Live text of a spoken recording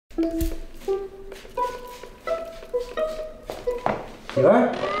媳妇儿，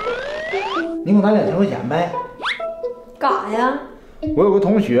你给我拿2000块钱呗。干啥呀？我有个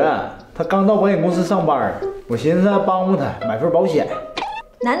同学，他刚到保险公司上班，我寻思帮帮他买份保险。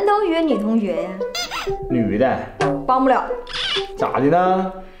男同学、女同学呀？女的。帮不了。咋的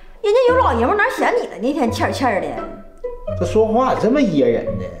呢？人家有老爷们哪嫌你了？那天欠的。这说话这么噎人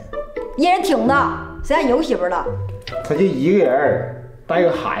呢？噎人挺的，谁让你有媳妇了？他就一个人带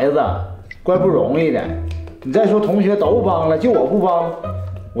个孩子，怪不容易的。你再说同学都帮了，就我不帮，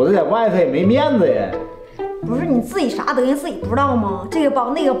我这在外头也没面子呀。不是你自己啥德行自己不知道吗？这个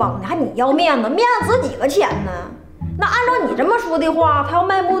帮那个帮的，还你要面子，面子值几个钱呢？那按照你这么说的话，他要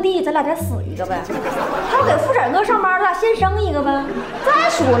卖墓地，咱俩再死一个呗；他要给妇产科上班，咱俩先生一个呗。再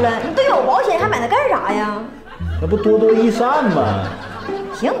说了，你都有保险，还买它干啥呀？那不多多益善吗？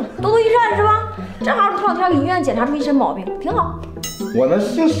行，多多益善是吧？正好这两天给医院检查出一身毛病，挺好。我那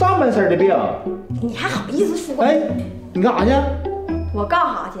是就上半身的病。你还好意思说？哎，你干啥去？我干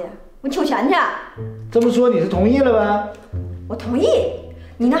啥去？我取钱去。这么说你是同意了呗？我同意。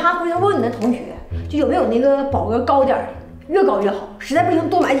你那还回头问你那同学，就有没有那个保额高点的，越高越好。实在不行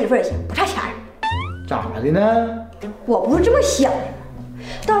多买几份也行，不差钱。咋的呢？我不是这么想的。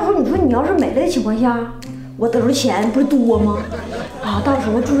到时候你说你要是没了的情况下，我得着钱不是多吗？啊，到时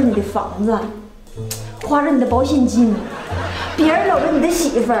候住着你的房子，花着你的保险金，别人搂着你的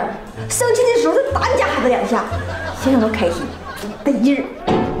媳妇儿，生气的时候就打你家孩子2下，想想都开心，得劲儿。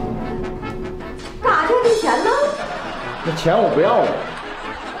干啥去？这钱呢？那钱我不要了。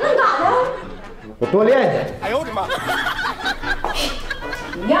那你干啥去？我多练去。哎呦我的妈！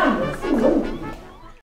一样的，自由。